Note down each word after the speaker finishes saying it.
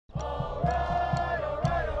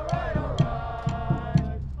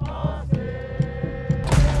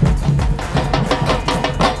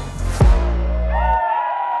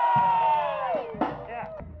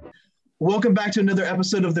Welcome back to another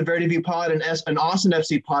episode of the VerdeVUE Pod, an Austin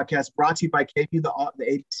FC podcast brought to you by KVUE, the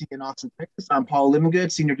ADC in Austin, Texas. I'm Paul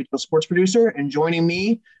Livengood, Senior Digital Sports Producer, and joining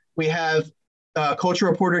me, we have culture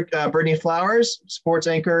reporter Brittany Flowers, sports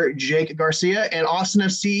anchor Jake Garcia, and Austin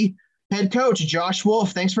FC head coach Josh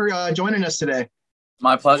Wolff. Thanks for joining us today.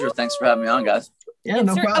 My pleasure. Thanks for having me on, guys. Yeah,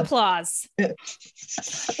 no problem. Applause.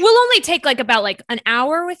 We'll only take about an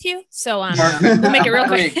hour with you, so we'll make it real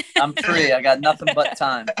quick. I'm free. I got nothing but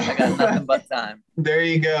time. There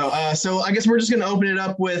you go. So I guess we're just going to open it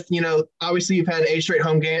up with, obviously you've had 8 straight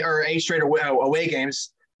away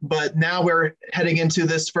games, but now we're heading into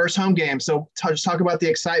this first home game. So just talk about the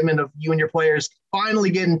excitement of you and your players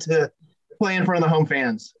finally getting to play in front of the home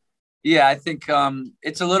fans. Yeah, I think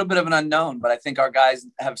it's a little bit of an unknown, but I think our guys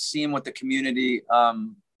have seen what the community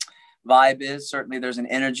vibe is. Certainly there's an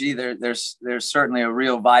energy. There's certainly a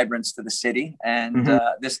real vibrance to the city. And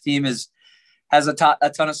this team has a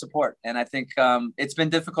ton of support. And I think it's been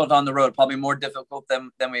difficult on the road, probably more difficult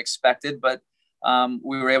than we expected, but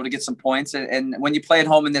we were able to get some points. And when you play at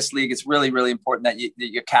home in this league, it's really, really important that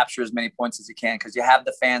you capture as many points as you can because you have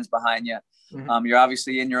the fans behind you. You're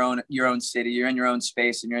obviously in your own city, you're in your own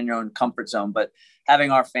space, and you're in your own comfort zone. But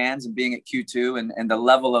having our fans and being at Q2 and the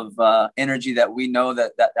level of energy that we know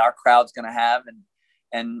that our crowd's going to have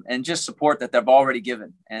and just support that they've already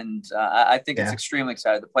given. And I think it's extremely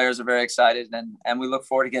exciting. The players are very excited, and we look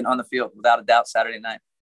forward to getting on the field without a doubt Saturday night.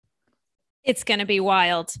 It's going to be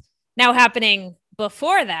wild. Now happening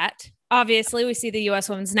before that, obviously we see the U.S.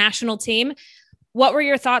 Women's National Team. What were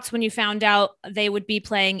your thoughts when you found out they would be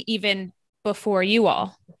playing even before you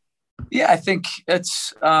all? Yeah, I think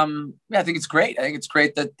it's great. I think it's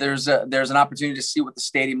great that there's an opportunity to see what the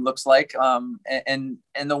stadium looks like. And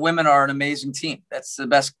the women are an amazing team. That's the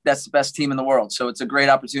best team in the world. So it's a great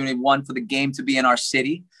opportunity, one, for the game to be in our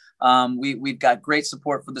city. We've got great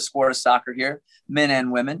support for the sport of soccer here, men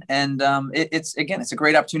and women. And it's a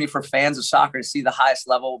great opportunity for fans of soccer to see the highest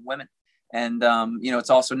level of women. And, it's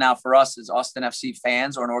also now for us as Austin FC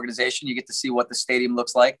fans or an organization, you get to see what the stadium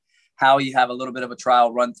looks like, how you have a little bit of a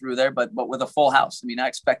trial run through there, but with a full house. I mean, I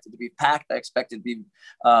expect it to be packed. I expect it to be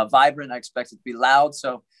vibrant. I expect it to be loud.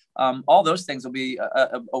 So all those things will be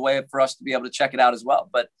a way for us to be able to check it out as well.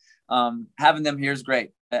 But having them here is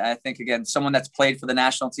great. I think, again, someone that's played for the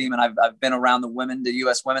national team, and I've been around the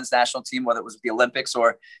U.S. women's national team, whether it was the Olympics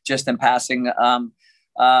or just in passing,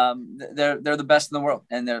 they're the best in the world,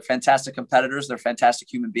 and they're fantastic competitors. They're fantastic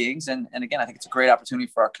human beings. And again, I think it's a great opportunity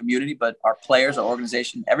for our community, but our players, our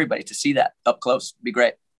organization, everybody to see that up close would be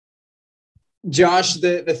great. Josh,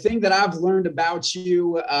 the thing that I've learned about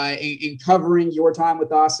you in covering your time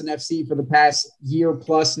with Austin FC for the past year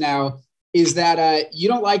plus now is that you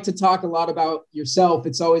don't like to talk a lot about yourself.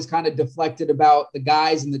 It's always kind of deflected about the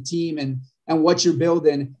guys and the team and what you're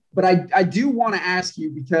building. But I do want to ask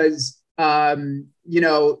you because,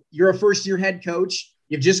 you're a first-year head coach.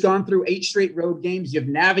 You've just gone through 8 straight road games. You've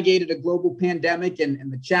navigated a global pandemic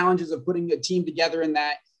and the challenges of putting a team together in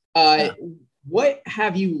that. What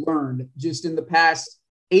have you learned just in the past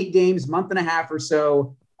 8 games, month and a half or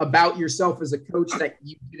so about yourself as a coach that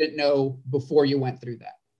you didn't know before you went through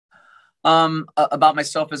that? About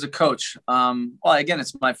myself as a coach. Well, again,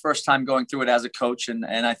 it's my first time going through it as a coach. And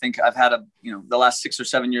I think I've had the last 6 or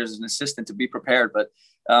 7 years as an assistant to be prepared. But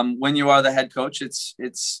when you are the head coach,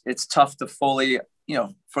 it's tough to fully,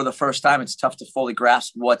 for the first time, it's tough to fully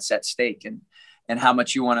grasp what's at stake and how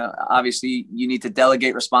much you want to, obviously you need to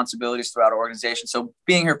delegate responsibilities throughout our organization. So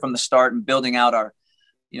being here from the start and building out our,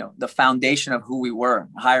 the foundation of who we were,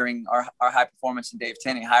 hiring our high performance in Dave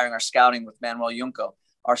Tenney, hiring our scouting with Manuel Junco,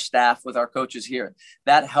 our staff with our coaches here,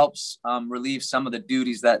 that helps relieve some of the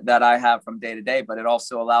duties that I have from day to day, but it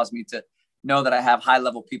also allows me to know that I have high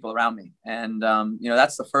level people around me. And,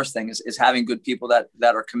 that's the first thing is having good people that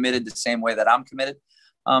are committed the same way that I'm committed.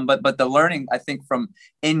 But the learning, I think, from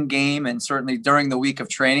in game and certainly during the week of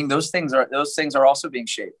training, those things are also being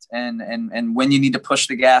shaped. And when you need to push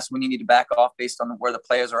the gas, when you need to back off based on where the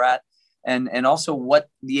players are at, and also what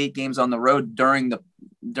the 8 games on the road during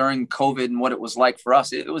COVID and what it was like for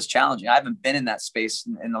us, it was challenging. I haven't been in that space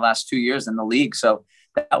in the last 2 years in the league, so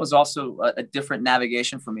that was also a different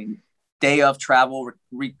navigation for me. Day of travel,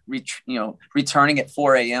 returning at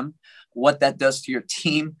 4 a.m. What that does to your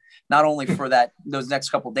team, not only for those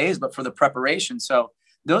next couple of days, but for the preparation. So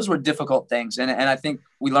those were difficult things. And I think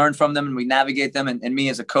we learned from them and we navigate them. And me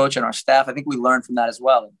as a coach and our staff, I think we learned from that as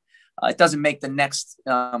well. It doesn't make the next,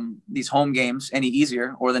 these home games any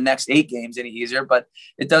easier or the next 8 games any easier, but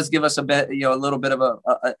it does give us a bit, a little bit of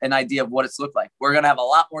an idea of what it's looked like. We're going to have a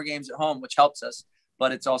lot more games at home, which helps us,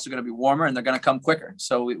 but it's also going to be warmer and they're going to come quicker.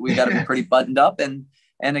 So we got to be pretty buttoned up and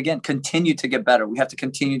and again, continue to get better. We have to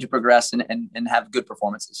continue to progress and have good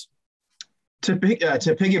performances. To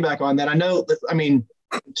piggyback on that, I mean,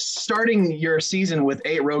 starting your season with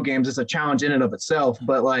 8 road games is a challenge in and of itself,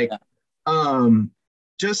 but like,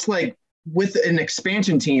 just like with an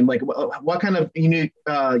expansion team, like what kind of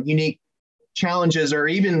unique challenges, or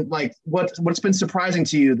even like what's been surprising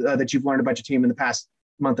to you that you've learned about your team in the past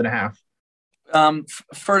month and a half?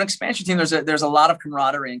 For an expansion team, there's a lot of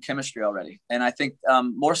camaraderie and chemistry already, and I think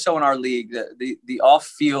more so in our league, the off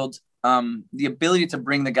field. The ability to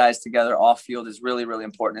bring the guys together off field is really, really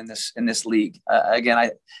important in this league.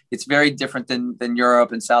 Again, it's very different than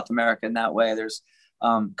Europe and South America in that way. There's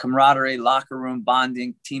camaraderie, locker room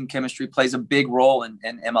bonding, team chemistry plays a big role in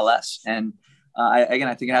MLS. And I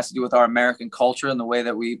think it has to do with our American culture and the way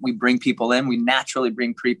that we bring people in. We naturally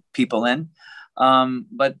bring people in.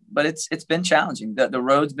 But it's been challenging. The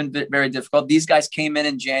road's been very difficult. These guys came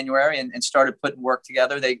in January and started putting work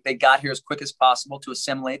together. They got here as quick as possible to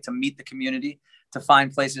assimilate, to meet the community, to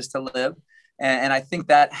find places to live. And I think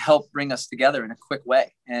that helped bring us together in a quick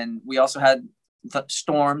way. And we also had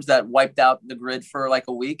storms that wiped out the grid for like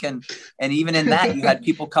a week. And even in that, you had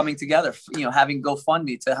people coming together, having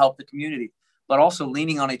GoFundMe to help the community, but also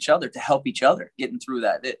leaning on each other to help each other getting through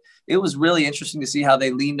that. It was really interesting to see how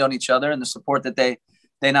they leaned on each other and the support that they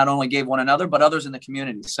not only gave one another, but others in the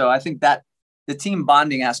community. So I think that the team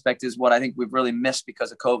bonding aspect is what I think we've really missed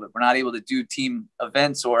because of COVID. We're not able to do team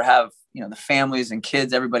events or have, the families and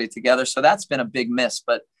kids, everybody together. So that's been a big miss,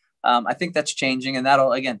 but I think that's changing, and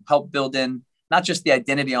that'll, again, help build in not just the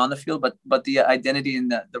identity on the field, but the identity and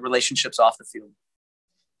the relationships off the field.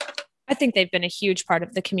 I think they've been a huge part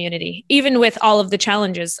of the community, even with all of the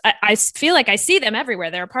challenges. I feel like I see them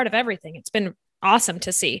everywhere. They're a part of everything. It's been awesome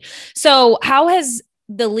to see. So how has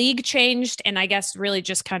the league changed? And I guess really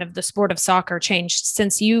just kind of the sport of soccer changed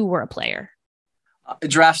since you were a player?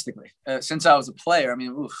 Drastically. Since I was a player, I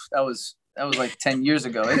mean, that was like 10 years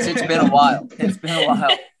ago. It's been a while. It's been a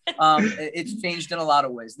while. It's changed in a lot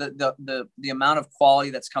of ways. The amount of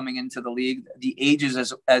quality that's coming into the league, the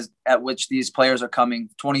ages as at which these players are coming,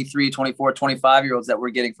 23, 24, 25-year-olds that we're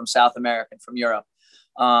getting from South America and from Europe.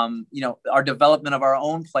 Our development of our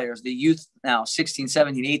own players, the youth now, 16,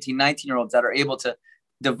 17, 18, 19-year-olds that are able to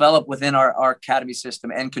develop within our academy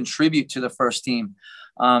system and contribute to the first team.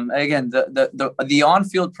 Again, the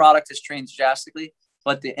on-field product has changed drastically.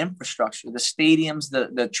 But the infrastructure, the stadiums,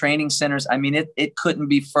 the training centers, I mean, it couldn't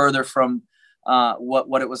be further from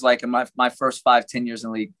what it was like in my first 5-10 years in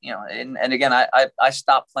the league. And again, I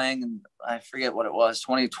stopped playing, and I forget what it was,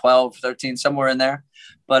 2012, 13, somewhere in there.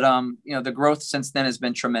 But the growth since then has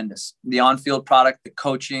been tremendous. The on-field product, the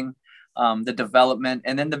coaching, the development,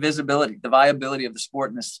 and then the visibility, the viability of the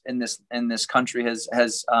sport in this country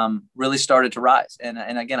has really started to rise.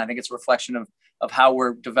 And again, I think it's a reflection of how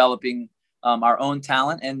we're developing our own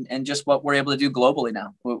talent and just what we're able to do globally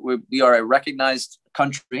now. We are a recognized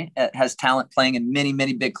country that has talent playing in many,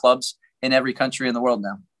 many big clubs in every country in the world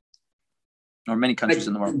now, or many countries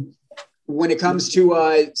in the world. When it comes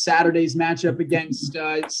to Saturday's matchup against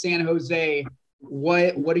San Jose,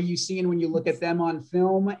 what are you seeing when you look at them on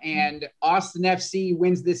film? And Austin FC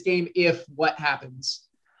wins this game what happens?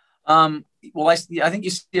 Well, I think you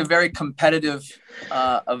see a very competitive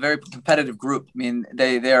group. I mean,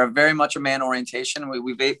 they are very much a man orientation.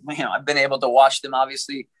 I've been able to watch them,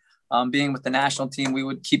 obviously, being with the national team. We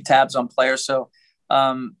would keep tabs on players. So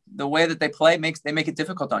the way that they play they make it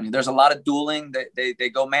difficult on you. There's a lot of dueling. They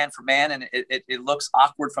go man for man, and it looks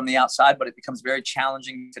awkward from the outside, but it becomes very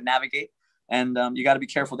challenging to navigate. And you got to be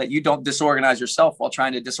careful that you don't disorganize yourself while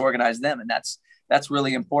trying to disorganize them, and that's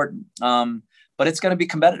really important. But it's going to be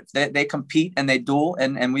competitive. They compete and they duel,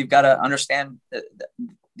 and we've got to understand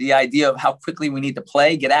the idea of how quickly we need to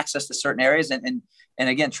play, get access to certain areas, and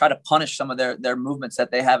again, try to punish some of their movements that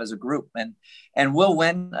they have as a group. And we'll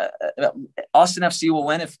win. Austin FC will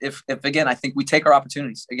win if again, I think we take our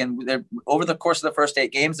opportunities. Again, over the course of the first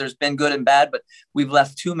 8 games, there's been good and bad, but we've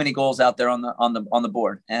left too many goals out there on the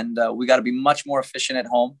board, and we got to be much more efficient at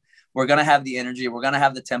home. We're going to have the energy. We're going to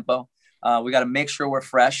have the tempo. We got to make sure we're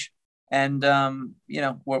fresh. And,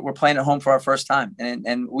 we're playing at home for our first time,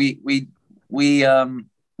 and we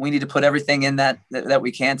need to put everything in that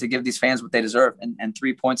we can to give these fans what they deserve. And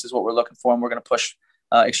 3 points is what we're looking for. And we're going to push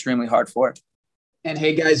extremely hard for it. And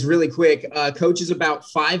hey guys, really quick, Coach is about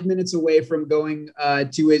 5 minutes away from going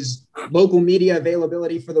to his local media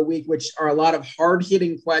availability for the week, which are a lot of hard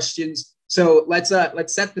hitting questions. So let's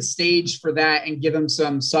set the stage for that and give him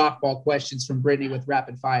some softball questions from Brittany with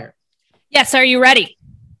rapid fire. Yes. Are you ready?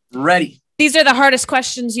 Ready. These are the hardest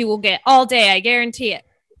questions you will get all day. I guarantee it.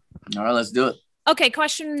 All right, let's do it. Okay.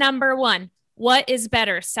 Question number 1. What is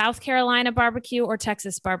better, South Carolina barbecue or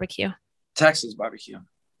Texas barbecue? Texas barbecue.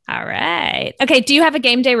 All right. Okay. Do you have a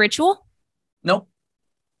game day ritual? Nope.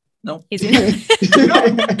 Easy. Next.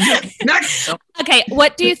 Nope. Okay.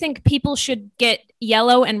 What do you think people should get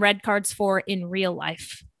yellow and red cards for in real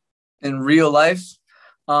life? In real life,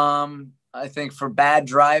 I think for bad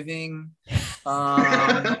driving.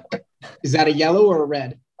 Is that a yellow or a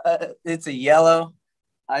red? It's a yellow.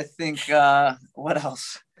 I think, what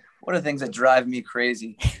else? What are things that drive me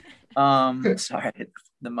crazy? Sorry,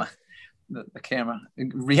 the camera.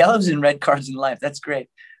 Yellows and red cards in life. That's great.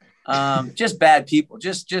 Just bad people,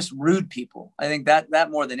 just rude people. I think that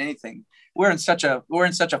more than anything. We're in such a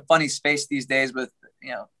funny space these days with,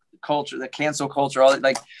 culture, the cancel culture, all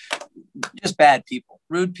like just bad people,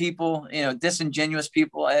 rude people, disingenuous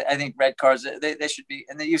people. I think red cards, they should be,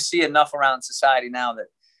 and you see enough around society now that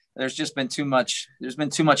there's been too much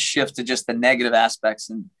shift to just the negative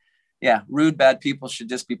aspects. And yeah, rude, bad people should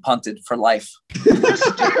just be punted for life.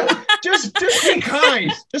 just be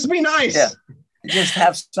kind. Just be nice. Yeah. Just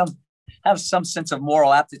have some sense of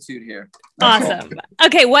moral aptitude here. That's awesome.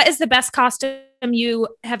 Okay. What is the best costume you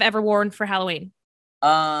have ever worn for Halloween?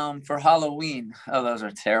 For Halloween. Oh, those are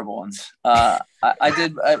terrible ones. I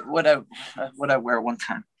did what I wear one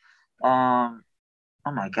time. Oh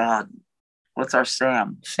my God. What's our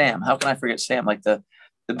Sam? Sam. How can I forget Sam? Like the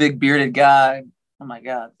big bearded guy. Oh my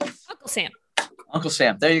God. Uncle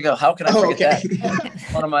Sam. There you go. How can I forget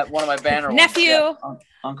that? One of my banner nephew. Ones. Yeah.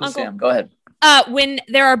 Uncle Sam. Go ahead. When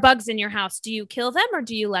there are bugs in your house, do you kill them or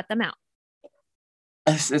do you let them out?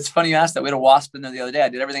 It's funny you asked that. We had a wasp in there the other day. I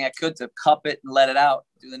did everything I could to cup it and let it out,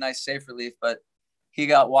 do the nice safe relief, but he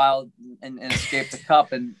got wild and escaped the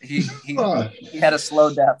cup, and he had a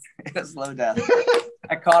slow death.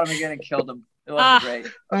 I caught him again and killed him. It wasn't great.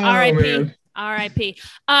 R.I.P. R.I.P.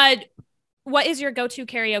 What is your go-to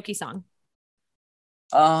karaoke song?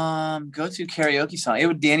 Go-to karaoke song. It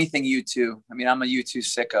would be anything U2. I mean, I'm a U2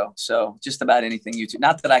 sicko, so just about anything U2.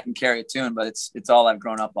 Not that I can carry a tune, but it's all I've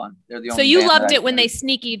grown up on. They're the only. So you loved it when they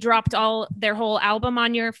sneaky dropped their whole album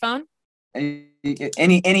on your phone?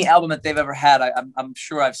 Any album that they've ever had, I'm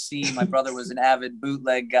sure I've seen. My brother was an avid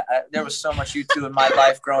bootleg guy. There was so much U2 in my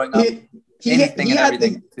life growing up. He had the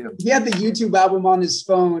YouTube album on his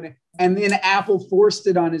phone, and then Apple forced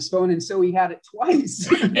it on his phone, and so he had it twice.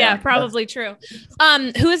 Yeah, probably true.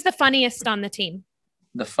 Who is the funniest on the team?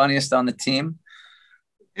 The funniest on the team?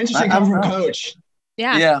 Interesting coming from Coach.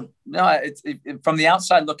 Yeah. Yeah. No, it's from the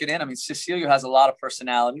outside looking in. I mean, Cecilia has a lot of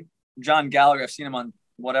personality. John Gallagher, I've seen him on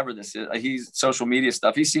whatever this is. He's social media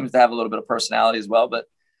stuff. He seems to have a little bit of personality as well. But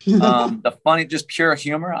the funny, just pure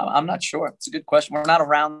humor, I'm not sure. It's a good question. We're not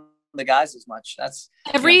around the guys as much. That's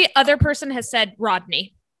every other person has said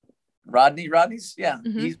Rodney's yeah.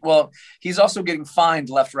 Mm-hmm. He's also getting fined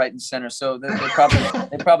left, right, and center, so they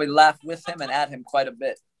probably laugh with him and at him quite a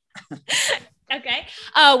bit. Okay.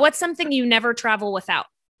 What's something you never travel without?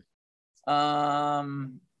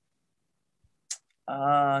 Never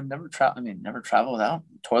travel without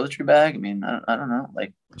toiletry bag. I mean, I don't know,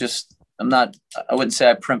 like just I wouldn't say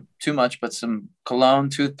I primp too much, but some cologne,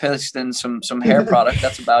 toothpaste, and some hair product.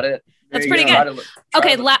 That's about it. That's pretty good.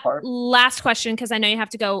 Okay, last question, because I know you have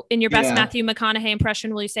to go. In your best Matthew McConaughey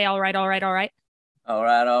impression, will you say, all right, all right, all right? All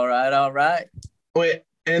right, all right, all right. Wait,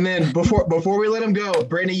 and then before we let him go,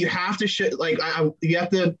 Brittany, you have to you have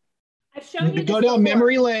to go down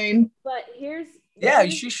memory lane. But here's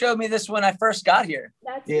she showed me this when I first got here.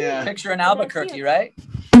 That's picture in Albuquerque, right?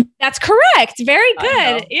 That's correct. Very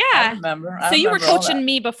good. Yeah. I remember. So you were coaching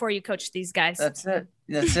me before you coached these guys. That's it.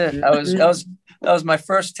 That was my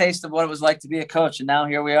first taste of what it was like to be a coach, and now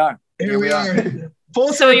here we are. Here we are. Full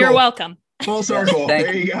circle. So you're welcome. Full circle.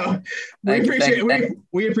 There you go.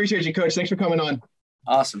 We appreciate you, Coach. Thanks for coming on.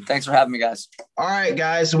 Awesome. Thanks for having me, guys. All right,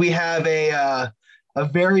 guys. We have a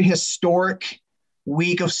very historic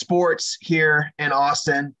week of sports here in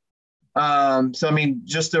Austin. So, I mean,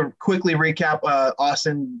 just to quickly recap,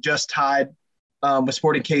 Austin just tied with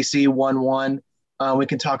Sporting KC 1-1. We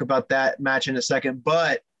can talk about that match in a second.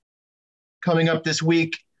 But coming up this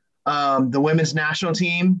week, the women's national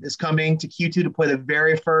team is coming to Q2 to play the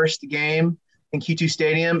very first game in Q2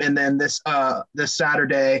 Stadium. And then this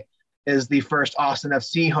Saturday is the first Austin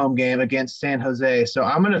FC home game against San Jose. So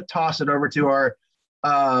I'm going to toss it over to our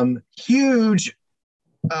huge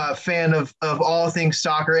fan of all things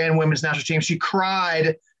soccer and women's national team. She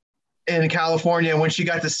cried in California when she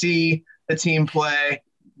got to see the team play.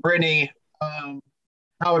 Brittany,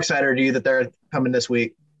 how excited are you that they're coming this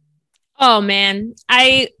week? Oh man,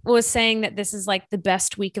 I was saying that this is like the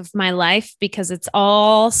best week of my life because it's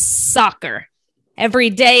all soccer.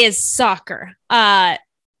 Every day is soccer.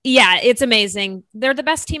 Yeah, it's amazing. They're the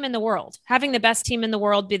best team in the world. Having the best team in the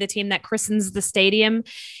world be the team that christens the stadium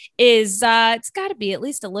is it's got to be at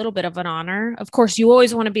least a little bit of an honor. Of course, you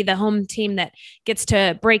always want to be the home team that gets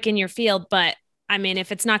to break in your field, but I mean,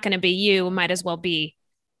 if it's not going to be you, it might as well be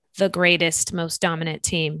the greatest, most dominant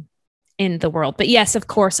team in the world. But yes, of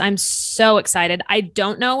course, I'm so excited. I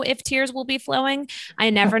don't know if tears will be flowing. I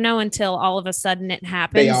never know until all of a sudden it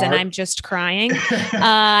happens and I'm just crying.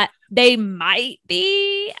 They might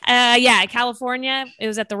be. Yeah, California. It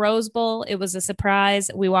was at the Rose Bowl. It was a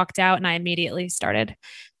surprise. We walked out and I immediately started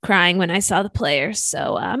crying when I saw the players.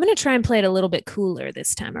 So I'm going to try and play it a little bit cooler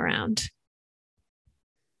this time around.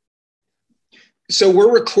 So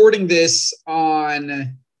we're recording this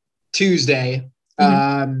on Tuesday.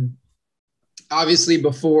 Obviously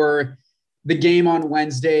before the game on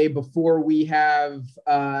Wednesday, before we have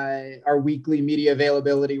our weekly media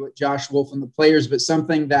availability with Josh Wolff and the players, but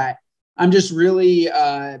something that I'm just really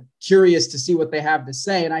curious to see what they have to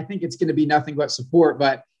say. And I think it's going to be nothing but support,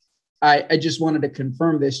 but I just wanted to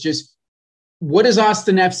confirm this. Just what does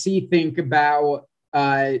Austin FC think about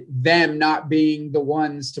them not being the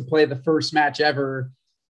ones to play the first match ever?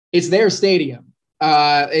 It's their stadium.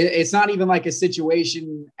 It's not even like a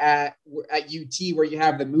situation at UT where you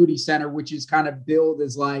have the Moody Center, which is kind of billed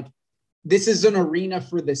as like, this is an arena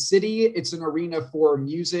for the city. It's an arena for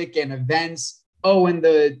music and events. Oh, and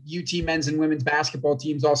the UT men's and women's basketball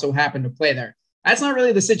teams also happen to play there. That's not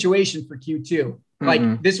really the situation for Q2.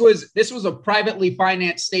 Like this was a privately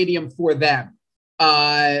financed stadium for them.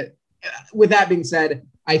 With that being said,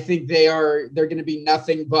 I think they're going to be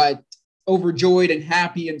nothing but overjoyed and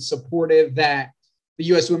happy and supportive that the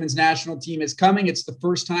U.S. women's national team is coming. It's the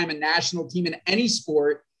first time a national team in any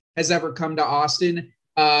sport has ever come to Austin.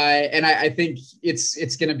 And I think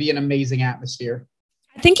it's going to be an amazing atmosphere.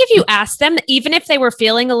 I think if you ask them, even if they were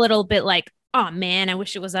feeling a little bit like, oh man, I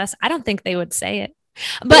wish it was us, I don't think they would say it.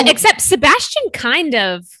 But except Sebastian kind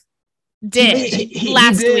of did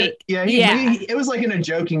last week. Yeah. It was like in a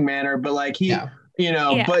joking manner, but like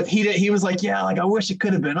but he was like, yeah, like I wish it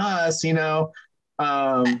could have been us, And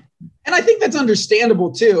I think that's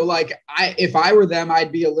understandable too. Like if I were them,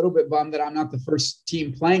 I'd be a little bit bummed that I'm not the first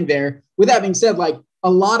team playing there. With that being said, like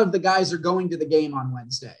a lot of the guys are going to the game on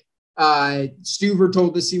Wednesday. Stuver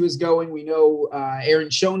told us he was going. We know Aaron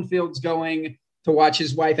Schoenfield's going to watch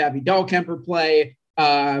his wife, Abby Dahlkemper, play.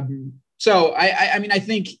 So I mean, I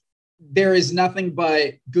think there is nothing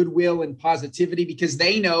but goodwill and positivity because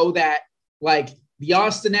they know that like the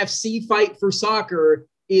Austin FC fight for soccer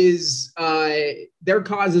is their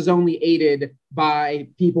cause is only aided by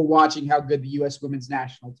people watching how good the U.S. women's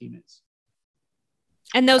national team is.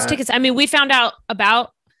 And those tickets, I mean, we found out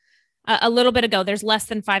about a little bit ago, there's less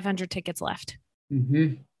than 500 tickets left.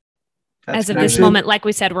 As of this moment, like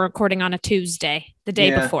we said, we're recording on a Tuesday, the day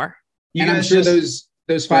before. And I'm sure those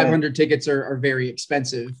 500 tickets are very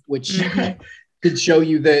expensive, which could show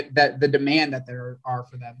you that the demand that there are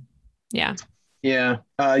for them. Yeah. Yeah.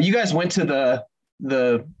 You guys went to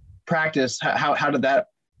the practice. How did that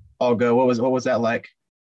all go? What was that like?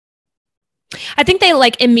 I think they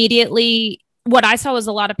like immediately, what I saw was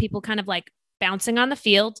a lot of people kind of like bouncing on the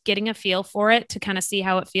field, getting a feel for it to kind of see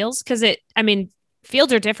how it feels. Cause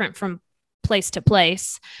fields are different from place to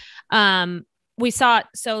place. We saw,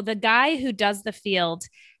 so the guy who does the field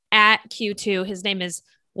at Q2, his name is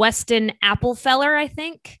Weston Applefeller, I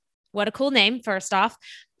think. What a cool name, first off.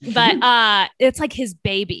 But it's like his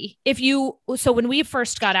baby. So when we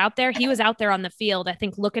first got out there, he was out there on the field, I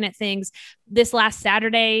think, looking at things. This last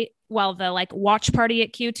Saturday, while the like watch party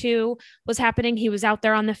at Q2 was happening, he was out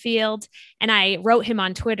there on the field. And I wrote him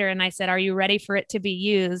on Twitter and I said, "Are you ready for it to be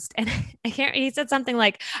used?" And he said something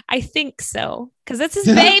like, "I think so." Cause it's his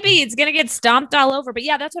baby. It's going to get stomped all over. But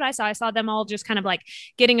yeah, that's what I saw. I saw them all just kind of like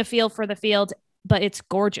getting a feel for the field. But it's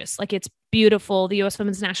gorgeous. Like it's beautiful. The U.S.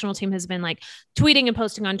 women's national team has been like tweeting and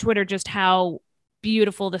posting on Twitter just how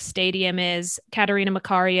beautiful the stadium is. Katerina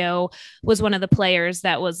Macario was one of the players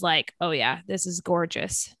that was like, "Oh yeah, this is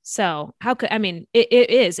gorgeous." So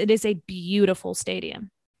it is a beautiful stadium.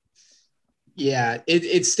 Yeah,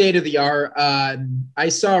 it's state of the art. I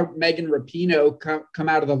saw Megan Rapinoe come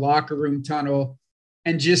out of the locker room tunnel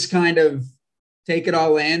and just kind of take it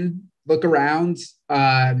all in, look around.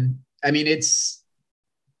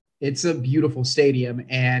 It's a beautiful stadium,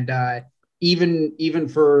 and even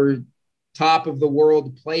for top of the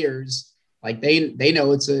world players, like they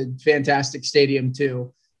know it's a fantastic stadium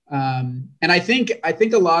too. And I think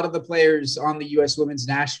a lot of the players on the U.S. women's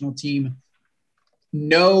national team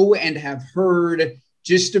know and have heard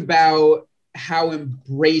just about how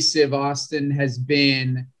embracive Austin has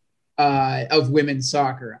been of women's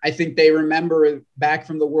soccer. I think they remember back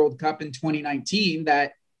from the World Cup in 2019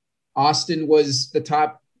 that Austin was the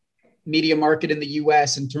top media market in the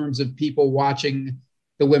US in terms of people watching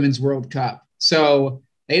the Women's World Cup. So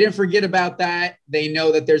they didn't forget about that. They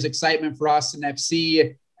know that there's excitement for Austin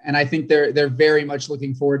FC, and I think they're very much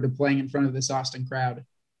looking forward to playing in front of this Austin crowd.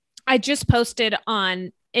 I just posted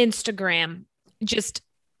on Instagram just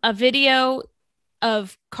a video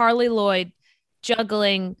of Carly Lloyd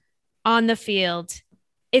juggling on the field.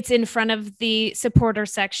 It's in front of the supporter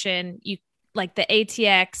section. You like the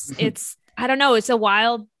ATX. It's, I don't know. It's a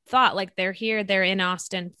wild thought. Like they're here, they're in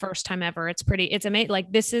Austin, first time ever. It's amazing.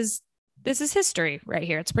 Like this is history right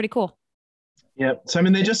here. It's pretty cool. Yep. So, I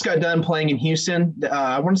mean, they just got done playing in Houston.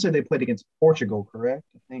 I want to say they played against Portugal, correct?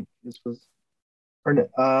 I think this was,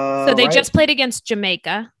 so they just played against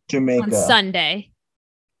Jamaica on Sunday.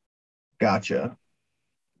 Gotcha.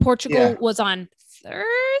 Portugal was on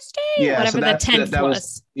Thursday, whatever the 10th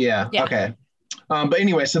was. Yeah. Okay. But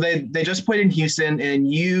anyway, so they just played in Houston,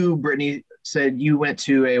 and you, Brittany, said you went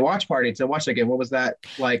to a watch party to watch that game. What was that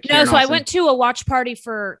like? No, so I went to a watch party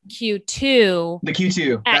for Q2. The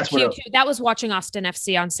Q2. That's Q2. That was watching Austin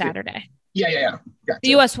FC on Saturday. Yeah. Gotcha. The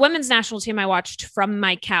U.S. women's national team I watched from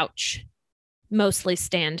my couch, mostly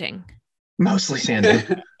standing.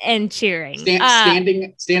 And cheering.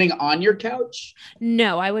 Standing on your couch?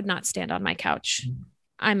 No, I would not stand on my couch.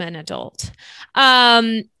 I'm an adult.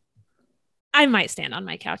 I might stand on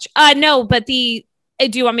my couch. No, but do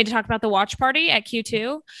you want me to talk about the watch party at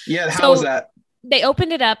Q2? Yeah. How was that? They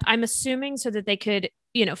opened it up, I'm assuming, so that they could,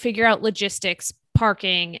 figure out logistics,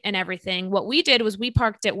 parking and everything. What we did was we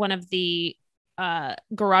parked at one of the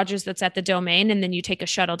garages that's at the Domain, and then you take a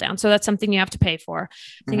shuttle down. So that's something you have to pay for.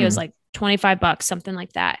 I think it was like $25, something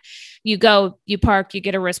like that. You go, you park, you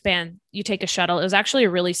get a wristband, you take a shuttle. It was actually a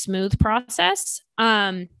really smooth process.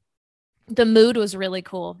 The mood was really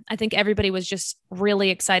cool. I think everybody was just really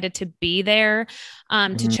excited to be there,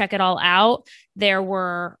 to check it all out. There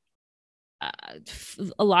were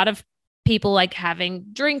a lot of people like having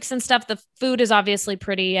drinks and stuff. The food is obviously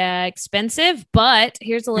pretty expensive, but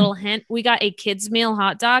here's a little hint. We got a kids meal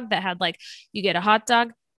hot dog that had you get a hot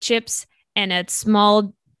dog, chips, and a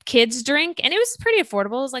small kids drink. And it was pretty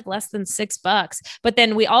affordable. It was like less than $6. But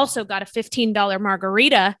then we also got a $15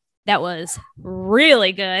 margarita that was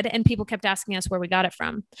really good. And people kept asking us where we got it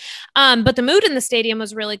from. But the mood in the stadium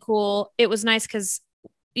was really cool. It was nice because,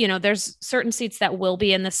 there's certain seats that will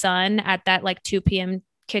be in the sun at that 2 p.m.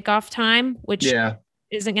 kickoff time, which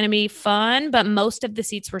isn't going to be fun, but most of the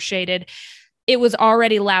seats were shaded. It was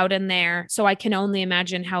already loud in there. So I can only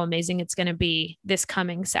imagine how amazing it's going to be this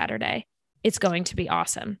coming Saturday. It's going to be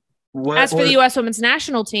awesome. As for the U.S. women's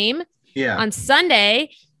national team, on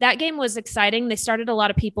Sunday, that game was exciting. They started a lot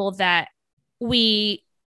of people that we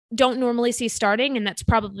don't normally see starting, and that's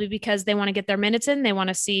probably because they want to get their minutes in. They want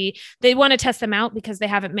to test them out because they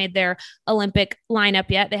haven't made their Olympic lineup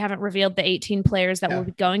yet. They haven't revealed the 18 players that will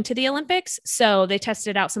be going to the Olympics. So they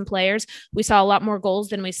tested out some players. We saw a lot more goals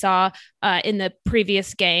than we saw in the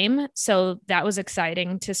previous game. So that was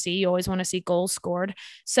exciting to see. You always want to see goals scored.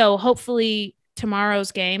 So hopefully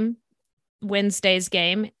tomorrow's game, Wednesday's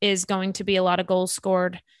game, is going to be a lot of goals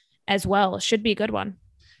scored as well. It should be a good one.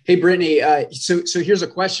 Hey, Brittany, so here's a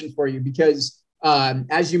question for you, because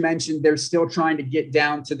as you mentioned, they're still trying to get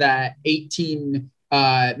down to that 18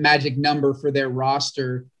 magic number for their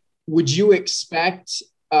roster. Would you expect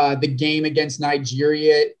the game against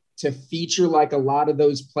Nigeria to feature a lot of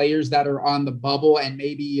those players that are on the bubble, and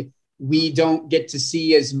maybe we don't get to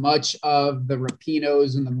see as much of the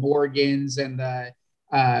Rapinos and the Morgans and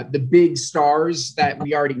the big stars that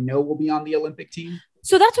we already know will be on the Olympic team?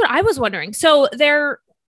 So that's what I was wondering. So their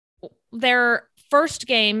first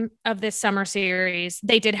game of this summer series,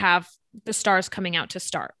 they did have the stars coming out to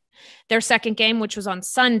start. Their second game, which was on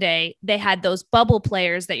Sunday, they had those bubble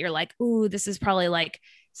players that you're like, ooh, this is probably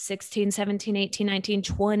 16, 17, 18, 19,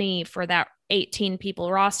 20 for that 18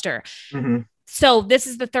 people roster. So this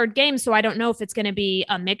is the third game. So I don't know if it's going to be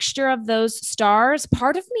a mixture of those stars.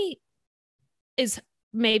 Part of me is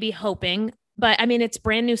maybe hoping, but I mean, it's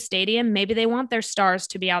brand new stadium. Maybe they want their stars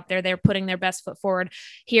to be out there. They're putting their best foot forward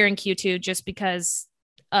here in Q2 just because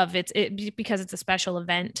of because it's a special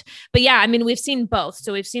event. But yeah, I mean, we've seen both.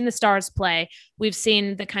 So we've seen the stars play. We've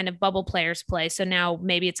seen the kind of bubble players play. So now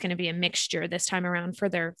maybe it's going to be a mixture this time around for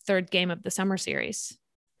their third game of the summer series.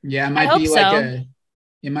 Yeah, it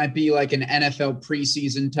might be like an NFL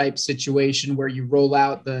preseason type situation where you roll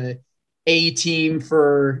out the A team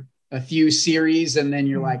for a few series, and then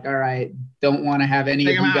you're like, all right, don't want to have any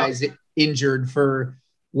of you guys injured for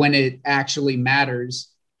when it actually matters.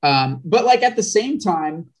 But at the same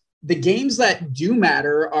time, the games that do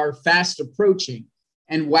matter are fast approaching.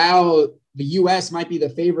 And while the U.S. might be the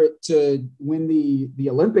favorite to win the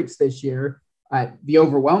Olympics this year, the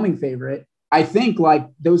overwhelming favorite, I think like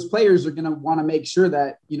those players are going to want to make sure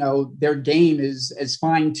that, you know, their game is as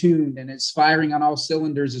fine tuned and as firing on all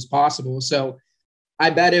cylinders as possible. So I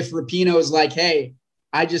bet if Rapinoe is like, hey,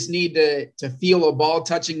 I just need to feel a ball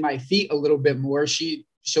touching my feet a little bit more,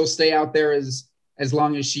 she'll stay out there as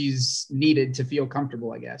long as she's needed to feel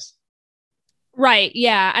comfortable, I guess. Right.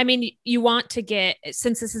 Yeah. I mean, you want to get,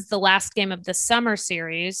 since this is the last game of the summer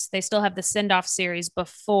series, they still have the send-off series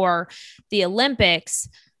before the Olympics,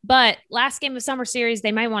 but last game of summer series,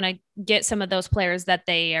 they might want to get some of those players that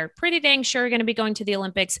they are pretty dang sure are going to be going to the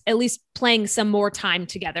Olympics, at least playing some more time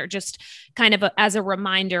together, just kind of as a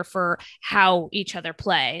reminder for how each other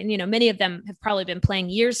play. And, you know, many of them have probably been playing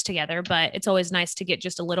years together, but it's always nice to get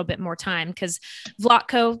just a little bit more time because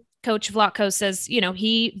Coach Vlatko says, you know,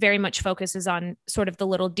 he very much focuses on sort of the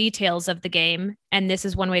little details of the game. And this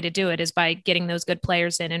is one way to do it, is by getting those good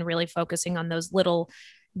players in and really focusing on those little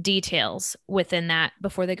details within that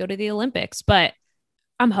before they go to the Olympics. But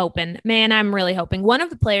I'm really hoping one of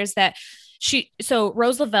the players that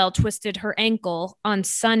Rose Lavelle twisted her ankle on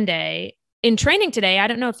Sunday in training today. I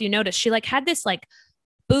don't know if you noticed, she like had this like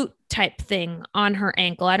boot type thing on her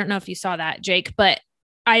ankle. I don't know if you saw that, Jake, but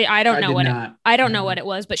I don't know what it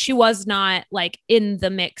was, but she was not like in the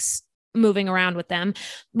mix moving around with them.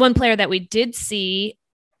 One player that we did see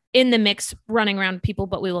in the mix running around people,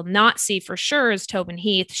 but we will not see for sure is Tobin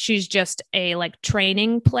Heath. She's just a like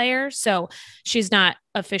training player. So she's not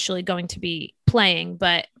officially going to be playing,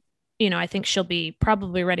 but you know, I think she'll be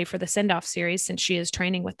probably ready for the send-off series since she is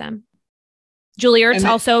training with them. Julie Ertz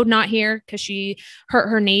also not here because she hurt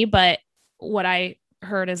her knee, but what I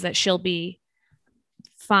heard is that she'll be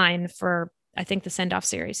fine for, I think, the send-off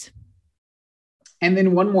series. And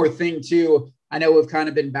then one more thing too, I know we've kind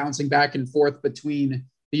of been bouncing back and forth between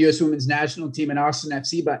the U.S. women's national team and Austin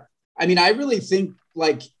FC, but I mean, I really think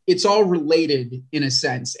like it's all related in a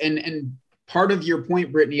sense. And part of your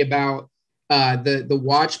point, Brittany, about the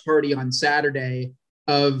watch party on Saturday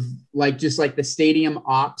of like, just like the stadium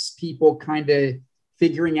ops people kind of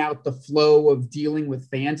figuring out the flow of dealing with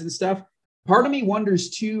fans and stuff. Part of me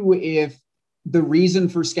wonders too, if the reason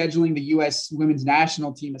for scheduling the U.S. women's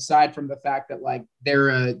national team, aside from the fact that like they're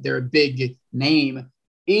a big name,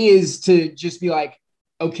 is to just be like,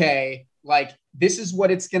 okay, like this is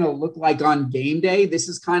what it's going to look like on game day. This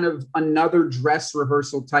is kind of another dress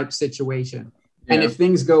rehearsal type situation. Yeah. And if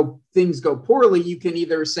things go poorly, you can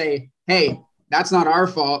either say, hey, that's not our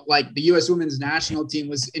fault. Like the U.S. women's national team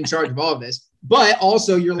was in charge of all of this, but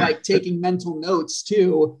also you're like taking mental notes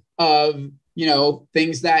too of, you know,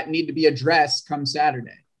 things that need to be addressed come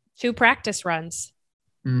Saturday. 2 practice runs.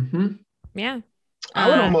 Mm-hmm. Yeah. I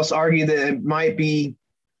would almost argue that it might be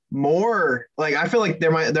more like, I feel like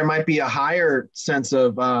there might be a higher sense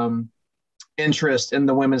of interest in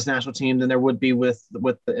the women's national team than there would be with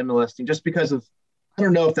the MLS team, just because of, I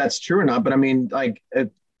don't know if that's true or not, but I mean, like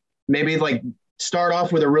maybe like start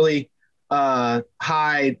off with a really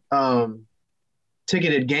high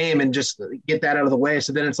ticketed game and just get that out of the way.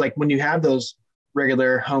 So then it's like when you have those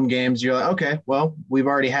regular home games, you're like, okay, well, we've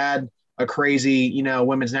already had a crazy, you know,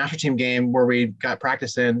 women's national team game where we got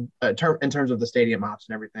practice in terms of the stadium ops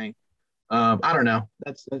and everything. I don't know.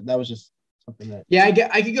 That was just something that. Yeah,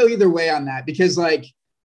 I could go either way on that, because like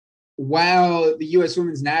while the U.S.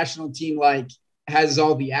 women's national team like has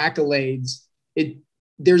all the accolades,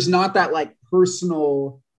 there's not that like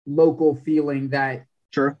personal local feeling that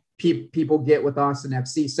sure people get with Austin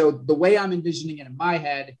FC. So the way I'm envisioning it in my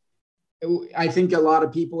head, I think a lot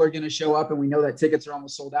of people are going to show up, and we know that tickets are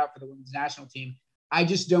almost sold out for the women's national team. I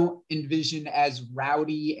just don't envision as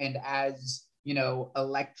rowdy and as, you know,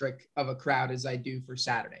 electric of a crowd as I do for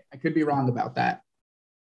Saturday. I could be wrong about that.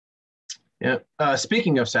 Yeah.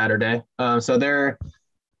 Speaking of Saturday, so they're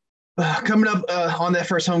coming up on that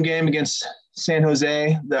first home game against San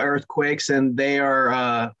Jose, the Earthquakes, and they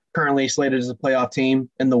are currently slated as a playoff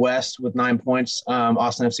team in the West with 9 points.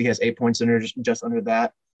 Austin FC has 8 points, and they're just under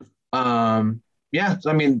that. Yeah, so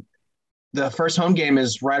I mean, the first home game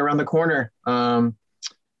is right around the corner.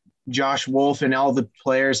 Josh Wolff and all the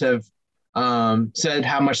players have said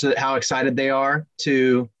how excited they are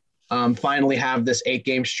to finally have this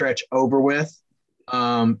 8-game stretch over with,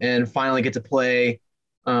 and finally get to play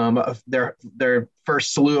their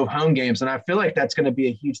first slew of home games. And I feel like that's going to be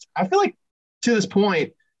a huge. I feel like to this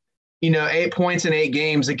point, you know, 8 points in 8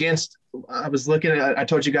 games against. I was looking at. I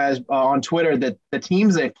told you guys on Twitter that the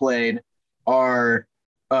teams they've played are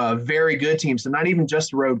very good teams. So not even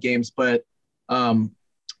just road games, but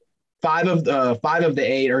 5 of the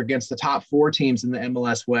 8 are against the top 4 teams in the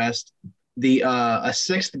MLS West. The a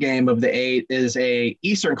 6th game of the 8 is a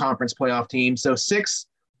Eastern Conference playoff team. So 6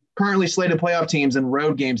 currently slated playoff teams in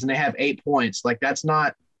road games, and they have 8 points. Like, that's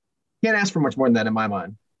not, can't ask for much more than that in my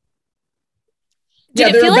mind.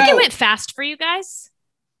 Did it feel like it went fast for you guys?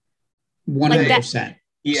 100%.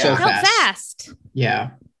 Yeah. So fast.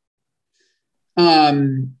 Yeah.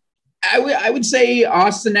 I would say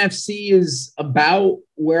Austin FC is about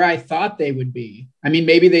where I thought they would be. I mean,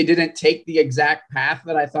 maybe they didn't take the exact path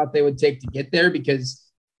that I thought they would take to get there, because,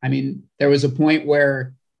 I mean, there was a point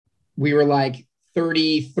where we were like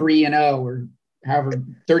 33-0 or however,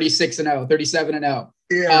 36-0, 37-0.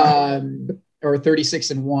 Yeah. Or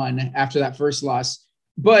 36-1 after that first loss.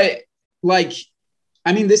 But like,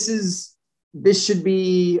 I mean, this should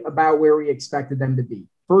be about where we expected them to be.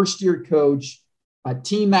 First year coach, a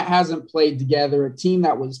team that hasn't played together, a team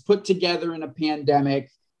that was put together in a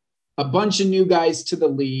pandemic, a bunch of new guys to the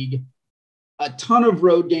league, a ton of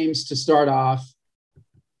road games to start off.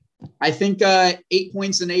 I think 8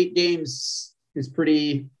 points in 8 games is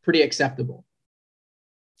pretty acceptable.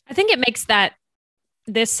 I think it makes that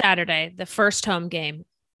this Saturday, the first home game,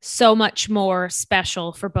 so much more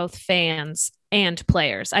special for both fans and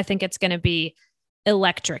players. I think it's going to be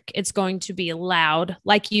electric. It's going to be loud.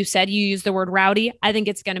 Like you said, you use the word rowdy. I think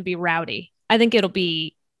it's going to be rowdy. I think it'll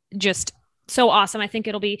be just so awesome. I think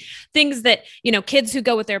it'll be things that, kids who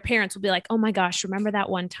go with their parents will be like, oh my gosh, remember that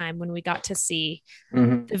one time when we got to see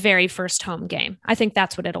the very first home game? I think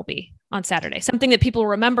that's what it'll be on Saturday. Something that people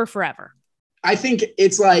remember forever. I think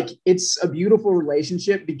it's a beautiful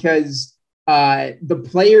relationship, because the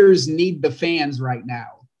players need the fans right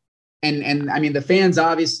now. And I mean, the fans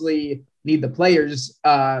obviously need the players.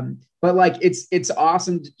 But like, it's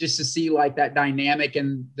awesome just to see like that dynamic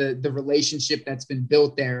and the relationship that's been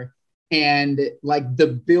built there. And like the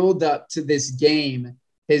build up to this game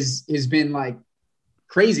has been like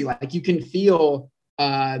crazy. Like, you can feel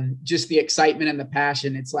just the excitement and the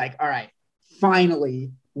passion. It's like, all right,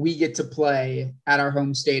 finally we get to play at our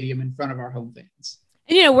home stadium in front of our home fans.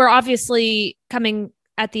 And, we're obviously coming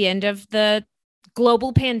at the end of the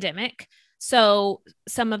global pandemic. So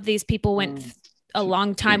some of these people went a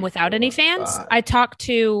long time without any fans. I talked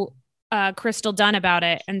to Crystal Dunn about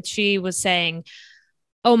it, and she was saying,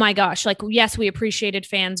 oh my gosh, like, yes, we appreciated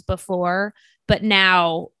fans before, but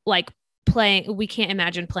now like we can't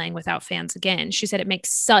imagine playing without fans again. She said it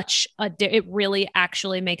makes it really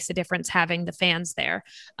actually makes a difference having the fans there.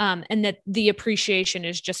 And that the appreciation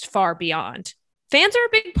is just far beyond. Fans are a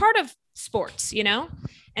big part of sports,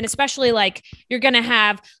 and especially like you're going to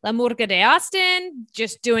have La Murga de Austin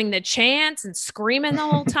just doing the chants and screaming the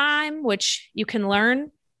whole time, which you can learn.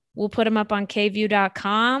 We'll put them up on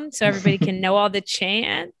KVUE.com so everybody can know all the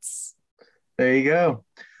chants. There you go.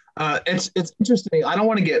 It's interesting. I don't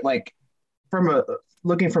want to get like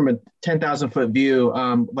looking from a 10,000 foot view.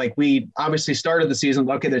 Like, we obviously started the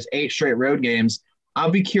season. Okay, there's 8 straight road games.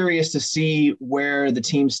 I'll be curious to see where the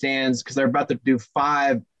team stands, because they're about to do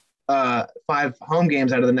 5 home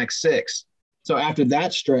games out of the next 6. So after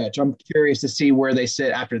that stretch, I'm curious to see where they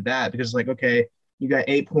sit after that, because like, okay, you got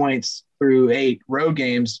 8 points through 8 road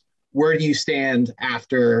games. Where do you stand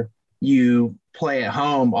after you play at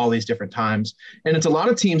home all these different times? And it's a lot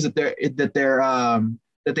of teams that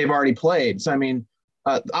they've already played. So, I mean,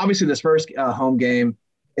 obviously this first home game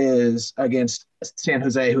is against San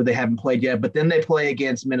Jose, who they haven't played yet, but then they play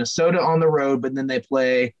against Minnesota on the road, but then they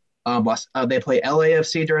play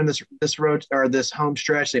LAFC during this road or this home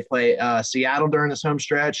stretch. They play Seattle during this home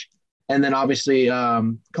stretch. And then obviously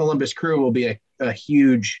Columbus Crew will be a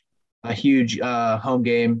huge home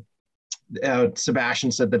game.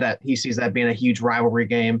 Sebastian said that he sees that being a huge rivalry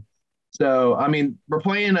game. So, I mean, we're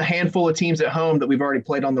playing a handful of teams at home that we've already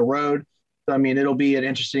played on the road. So, I mean, it'll be an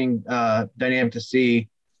interesting dynamic to see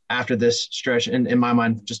after this stretch, in my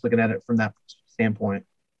mind, just looking at it from that standpoint.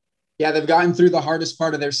 Yeah, they've gotten through the hardest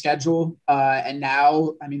part of their schedule. And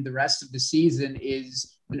now, I mean, the rest of the season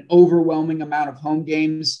is an overwhelming amount of home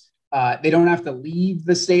games. They don't have to leave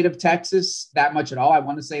the state of Texas that much at all. I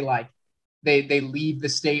want to say like they leave the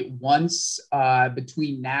state once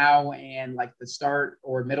between now and like the start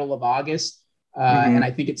or middle of August. And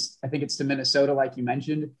I think it's to Minnesota, like you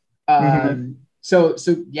mentioned. So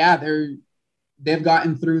yeah, they've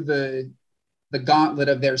gotten through the gauntlet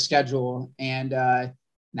of their schedule, and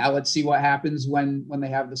now let's see what happens when they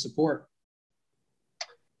have the support.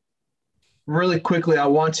 Really quickly, I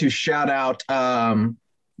want to shout out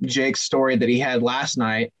Jake's story that he had last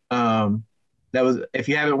night. That was, if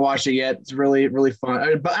you haven't watched it yet, it's really, really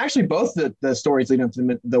fun. But actually, both the stories leading up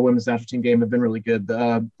to the women's national team game have been really good.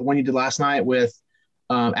 The one you did last night with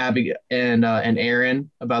Abby and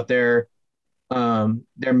Aaron about their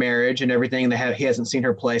marriage and everything. He hasn't seen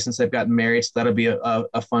her play since they've gotten married, so that'll be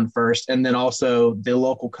a fun first. And then also the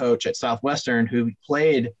local coach at Southwestern who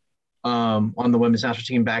played on the women's national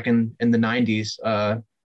team back in the 90s. So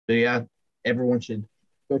yeah, everyone should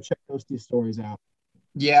go check those two stories out.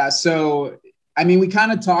 Yeah, so I mean, we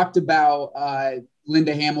kind of talked about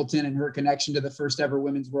Linda Hamilton and her connection to the first ever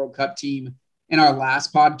Women's World Cup team in our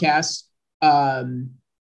last podcast.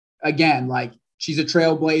 Again, like, she's a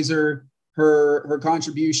trailblazer. Her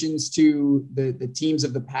contributions to the teams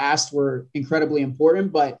of the past were incredibly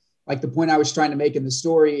important. But like, the point I was trying to make in the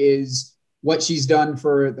story is what she's done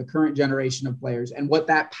for the current generation of players and what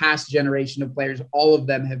that past generation of players, all of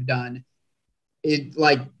them have done. It,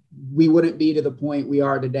 like, we wouldn't be to the point we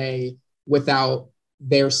are today without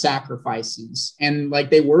their sacrifices. And like,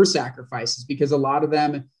 they were sacrifices because a lot of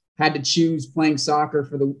them had to choose playing soccer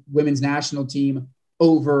for the women's national team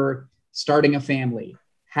over starting a family,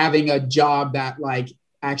 having a job that like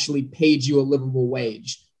actually paid you a livable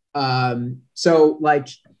wage. So like,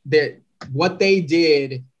 what they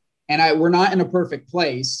did, and we're not in a perfect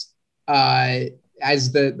place,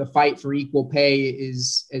 as the fight for equal pay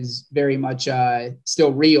is very much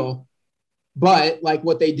still real. But like,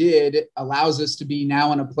 what they did allows us to be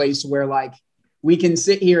now in a place where like, we can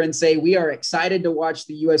sit here and say we are excited to watch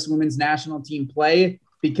the U.S. women's national team play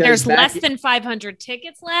because there's less than 500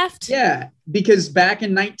 tickets left. Yeah, because back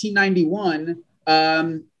in 1991,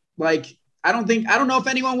 like, I don't know if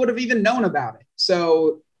anyone would have even known about it.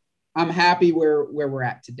 So I'm happy where we're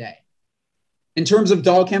at today. In terms of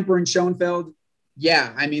Dahlkemper and Schoenfeld,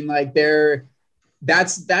 yeah, I mean, like,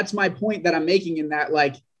 that's my point that I'm making, in that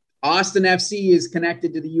like, Austin FC is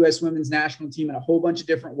connected to the U.S. women's national team in a whole bunch of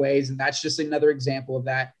different ways, and that's just another example of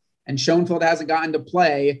that. And Schoenfeld hasn't gotten to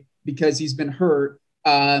play because he's been hurt,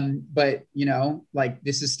 but you know, like,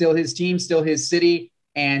 this is still his team, still his city,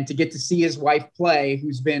 and to get to see his wife play,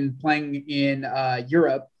 who's been playing in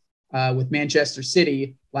Europe with Manchester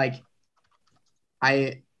City, like,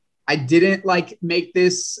 I didn't like make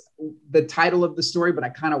this the title of the story, but I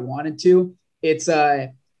kind of wanted to. It's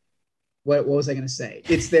what was I going to say?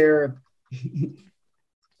 It's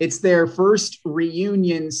their first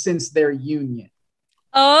reunion since their union.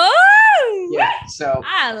 Oh, yeah. So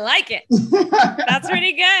I like it. That's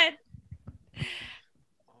pretty good.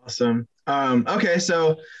 Awesome. Okay,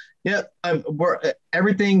 so yeah,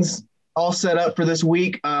 everything's all set up for this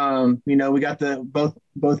week. You know, we got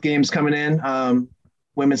both games coming in.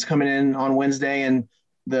 Women's coming in on Wednesday, and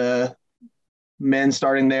the men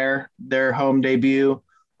starting their home debut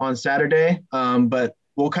on Saturday. But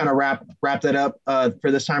we'll kind of wrap that up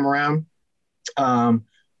for this time around.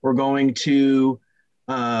 We're going to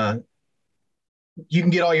you can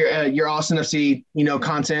get all your Austin FC, you know,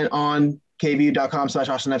 content on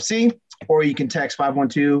kvue.com/AustinFC, or you can text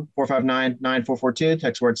 512-459-9442,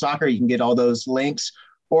 text word soccer. You can get all those links.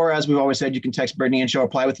 Or as we've always said, you can text Brittany and she'll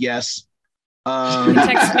reply with yes.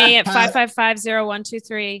 Text me at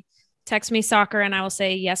 555-0123. Text me soccer and I will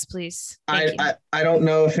say, yes, please. I don't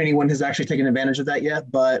know if anyone has actually taken advantage of that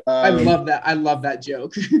yet, but I love that. I love that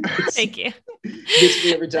joke. Thank you. Gets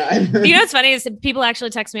me every time. You know what's funny is people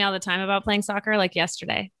actually text me all the time about playing soccer, like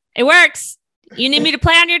yesterday. It works. You need me to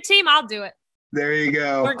play on your team? I'll do it. There you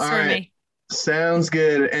go. Works for me. Sounds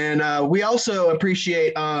good. And we also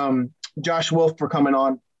appreciate Josh Wolff for coming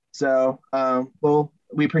on. So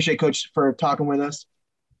we appreciate Coach for talking with us.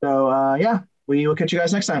 So yeah, we will catch you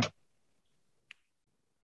guys next time.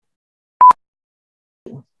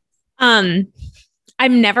 I'm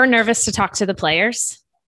never nervous to talk to the players.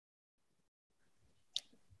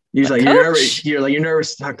 You're nervous. You're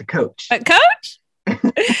nervous to talk to Coach. But Coach,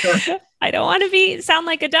 I don't want to sound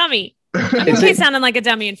like a dummy. I'm okay sounding like a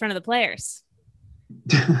dummy in front of the players.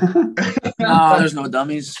 No, there's no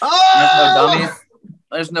dummies. Oh!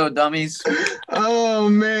 There's no dummies. Oh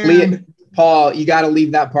man, Paul, you got to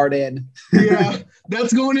leave that part in. Yeah,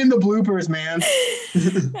 that's going in the bloopers, man.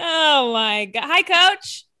 Oh my God! Hi,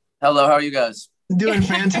 Coach. Hello, how are you guys? Doing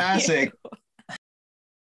fantastic.